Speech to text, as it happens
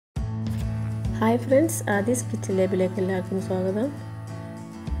Hi friends, Aadhi's kitchen ലാബിലേക്ക് എല്ലാവർക്കും സ്വാഗതം.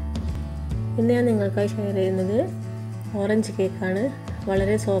 ഇന്ന് ഞാൻ നിങ്ങൾക്കായി ഷെയർ ചെയ്യുന്നത് ഓറഞ്ച് കേക്കാണ്.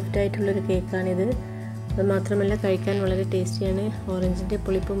 വളരെ സോഫ്റ്റ് ആയിട്ടുള്ളൊരു കേക്കാണിത്. അത് മാത്രമല്ല കഴിക്കാൻ വളരെ ടേസ്റ്റിയാണ്. ഓറഞ്ചിൻ്റെ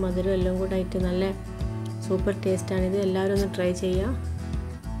പുളിപ്പും മധുരവും എല്ലാം കൂടെ ആയിട്ട് നല്ല സൂപ്പർ ടേസ്റ്റാണിത്. എല്ലാവരും ഒന്ന് ട്രൈ ചെയ്യുക.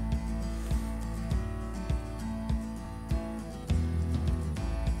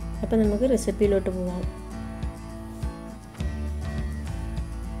 അപ്പോൾ നമുക്ക് റെസിപ്പിയിലോട്ട് പോകാം.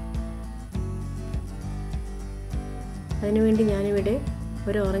 അതിനുവേണ്ടി ഞാനിവിടെ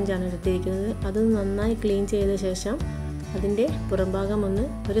ഒരു ഓറഞ്ചാണ് എടുത്തിരിക്കുന്നത്. അത് നന്നായി ക്ലീൻ ചെയ്ത ശേഷം അതിൻ്റെ പുറംഭാഗം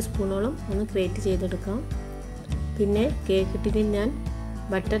ഒരു സ്പൂണോളം ഗ്രേറ്റ് ചെയ്തെടുക്കാം. പിന്നെ കേക്ക് ടിന്നിൽ ഞാൻ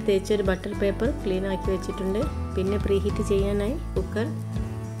ബട്ടർ തേച്ച് ഒരു ബട്ടർ പേപ്പർ ക്ലീൻ ആക്കി വെച്ചിട്ടുണ്ട്. പിന്നെ പ്രീഹീറ്റ് ചെയ്യാനായി കുക്കർ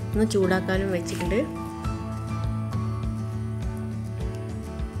ചൂടാക്കാനും വെച്ചിട്ടുണ്ട്.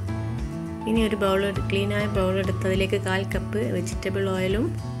 ഇനി ഒരു ക്ലീനായ ബൗൾ എടുത്ത് അതിലേക്ക് 1/4 കപ്പ് വെജിറ്റബിൾ ഓയിലും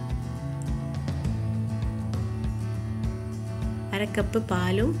 1/2 കപ്പ്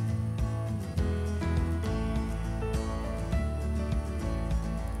പാലും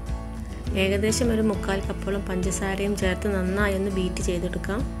ഏകദേശം ഒരു 3/4 കപ്പോളം പഞ്ചസാരയും ചേർത്ത് നന്നായി ഒന്ന് ബീറ്റ്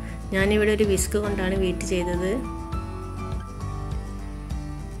ചെയ്തെടുക്കാം. ഞാനിവിടെ ഒരു വിസ്ക് കൊണ്ടാണ് ബീറ്റ് ചെയ്തത്.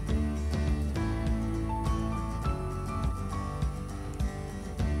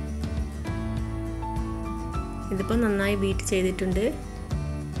 ഇതിപ്പോൾ നന്നായി ബീറ്റ് ചെയ്തിട്ടുണ്ട്.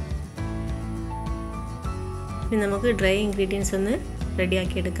 ഇനി നമുക്ക് ഡ്രൈ ഇൻഗ്രീഡിയൻസ്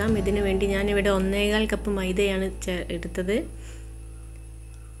റെഡിയാക്കി എടുക്കാം. ഇതിനു വേണ്ടി ഞാനിവിടെ 1/4 കപ്പ് മൈദയാണ് എടുത്തത്.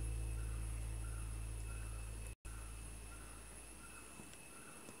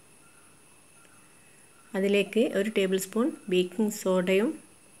 അതിലേക്ക് 1 ടേബിൾ സ്പൂൺ ബേക്കിംഗ് സോഡയും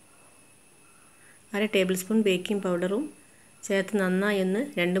 1/2 ടേബിൾ സ്പൂൺ ബേക്കിംഗ് പൗഡറും ചേർത്ത് നന്നായി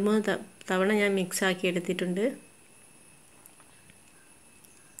 2-3 തവണ ഞാൻ മിക്സ് ആക്കി എടുത്തിട്ടുണ്ട്.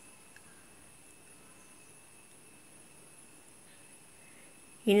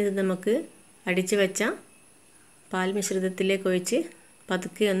 ഇനി ഇത് നമുക്ക് അടിച്ചു വെച്ച പാൽ മിശ്രിതത്തിലേക്ക് ഒഴിച്ച്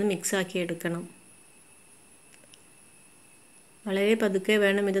പതുക്കെ മിക്സ് ആക്കി എടുക്കണം. വളരെ പതുക്കെ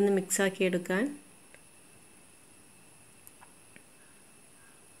വേണം ഇതൊന്ന് മിക്സ് ആക്കി എടുക്കാൻ.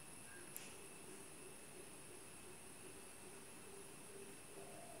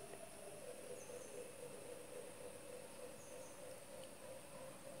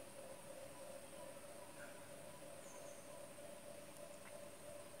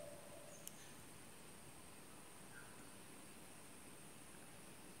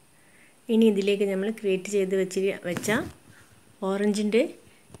 ഇനി ഇതിലേക്ക് നമ്മൾ ക്രിയേറ്റ് ചെയ്ത് വെച്ച ഓറഞ്ചിൻ്റെ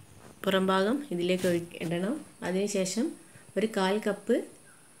പുറംഭാഗം ഇതിലേക്ക് ഇടണം. അതിനുശേഷം ഒരു 1/4 കപ്പ്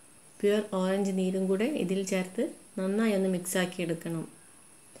പ്യുവർ ഓറഞ്ച് നീരും കൂടെ ഇതിൽ ചേർത്ത് നന്നായി മിക്സ് ആക്കി എടുക്കണം.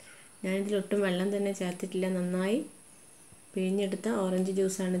 ഞാനിതിലൊട്ടും വെള്ളം തന്നെ ചേർത്തിട്ടില്ല. നന്നായി പിഴിഞ്ഞെടുത്ത ഓറഞ്ച്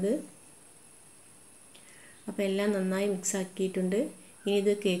ജ്യൂസാണിത്. അപ്പോൾ എല്ലാം നന്നായി മിക്സ് ആക്കിയിട്ടുണ്ട്. ഇനി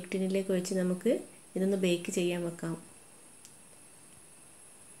ഇത് കേക്ക് ടിന്നിലേക്ക് വെച്ച് നമുക്ക് ഇതൊന്ന് ബേക്ക് ചെയ്യാൻ വെക്കാം.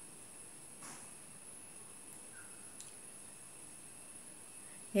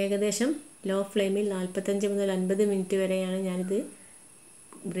 ഏകദേശം ലോ ഫ്ലെയിമിൽ 45 മുതൽ 50 മിനിറ്റ് വരെയാണ് ഞാനിത്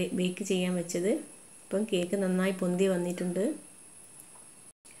ബേക്ക് ചെയ്യാൻ വെച്ചത്. ഇപ്പം കേക്ക് നന്നായി പൊന്തി വന്നിട്ടുണ്ട്.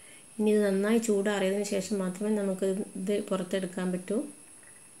 ഇനി ഇത് നന്നായി ചൂടാറിയതിന് ശേഷം മാത്രമേ നമുക്ക് ഇത് പുറത്തെടുക്കാൻ പറ്റൂ.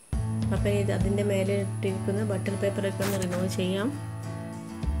 അപ്പം ഇത് അതിൻ്റെ മേലെ ഇട്ടിരിക്കുന്ന ബട്ടർ പേപ്പറൊക്കെ റിമൂവ് ചെയ്യാം.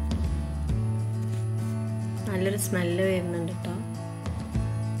 നല്ലൊരു സ്മെല്ല് വരുന്നുണ്ട് കേട്ടോ.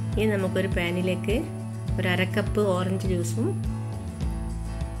 ഇനി നമുക്കൊരു പാനിലേക്ക് 1/2 കപ്പ് ഓറഞ്ച് ജ്യൂസും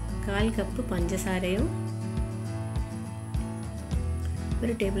 1/4 കപ്പ് പഞ്ചസാരയും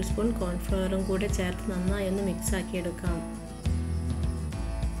 1 ടേബിൾ സ്പൂൺ കോൺഫ്ലവറും കൂടെ ചേർത്ത് നന്നായി മിക്സ് ആക്കി എടുക്കാം.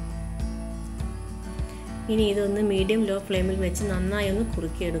 ഇനി ഇതൊന്ന് മീഡിയം ലോ ഫ്ലെയിമിൽ വെച്ച് നന്നായി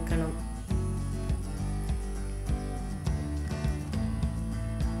കുറുക്കിയെടുക്കണം.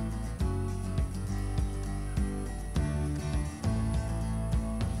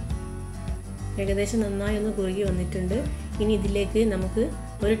 ഏകദേശം നന്നായി കുറുകി വന്നിട്ടുണ്ട്. ഇനി ഇതിലേക്ക് നമുക്ക്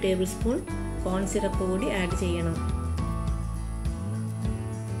 1 ടേബിൾ സ്പൂൺ കോൺ സിറപ്പ് കൂടി ആഡ് ചെയ്യണം.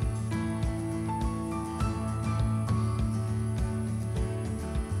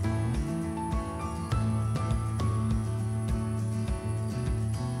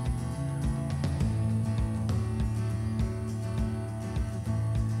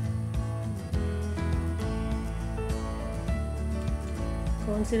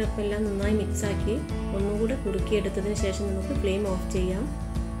 കോൺ സിറപ്പ് എല്ലാം നന്നായി മിക്സ് ആക്കി ഒന്നുകൂടെ കുറുക്കിയെടുത്തതിന് ശേഷം നമുക്ക് ഫ്ലെയിം ഓഫ് ചെയ്യാം.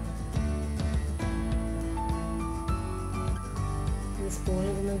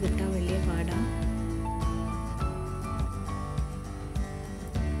 സ്പൂണിൽ കിട്ടാൻ വലിയ പാടാണ്.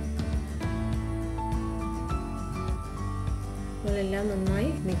 സാധനങ്ങളെല്ലാം നന്നായി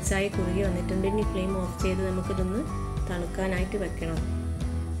മിക്സായി കുറുകി വന്നിട്ടുണ്ട്. ഇനി ഫ്ലെയിം ഓഫ് ചെയ്ത് നമുക്കിതൊന്ന് തണുക്കാനായിട്ട് വെക്കണം.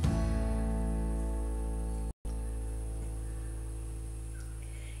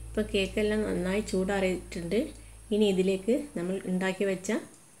 ഇപ്പോൾ കേക്കെല്ലാം നന്നായി ചൂടാറിയിട്ടുണ്ട്. ഇനി ഇതിലേക്ക് നമ്മൾ ഉണ്ടാക്കി വെച്ച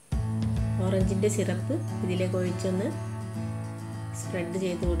ഓറഞ്ചിൻ്റെ സിറപ്പ് ഇതിലേക്ക് ഒഴിച്ചൊന്ന് സ്പ്രെഡ്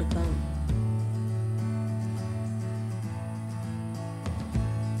ചെയ്ത് കൊടുക്കാം.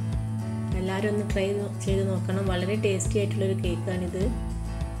 എല്ലാവരും ഒന്ന് ട്രൈ ചെയ്ത് നോക്കണം. വളരെ ടേസ്റ്റി ആയിട്ടുള്ളൊരു കേക്കാണിത്.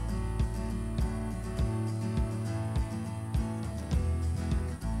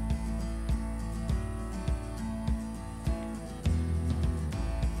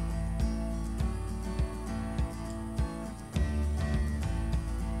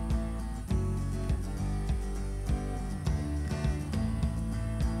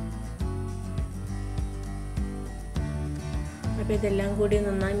 അപ്പോൾ ഇതെല്ലാം കൂടി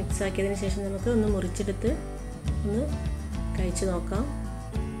നന്നായി മിക്സ് ആക്കിയതിന് ശേഷം നമുക്ക് ഒന്ന് മുറിച്ചെടുത്ത് ഒന്ന് കഴിച്ചു നോക്കാം.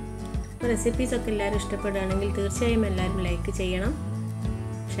 അപ്പോൾ റെസിപ്പീസൊക്കെ എല്ലാവരും ഇഷ്ടപ്പെടുകയാണെങ്കിൽ തീർച്ചയായും എല്ലാവരും ലൈക്ക് ചെയ്യണം,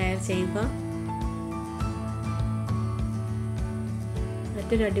 ഷെയർ ചെയ്യുക.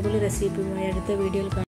 മറ്റൊരു അടിപൊളി റെസിപ്പിയുമായി അടുത്ത വീഡിയോയിൽ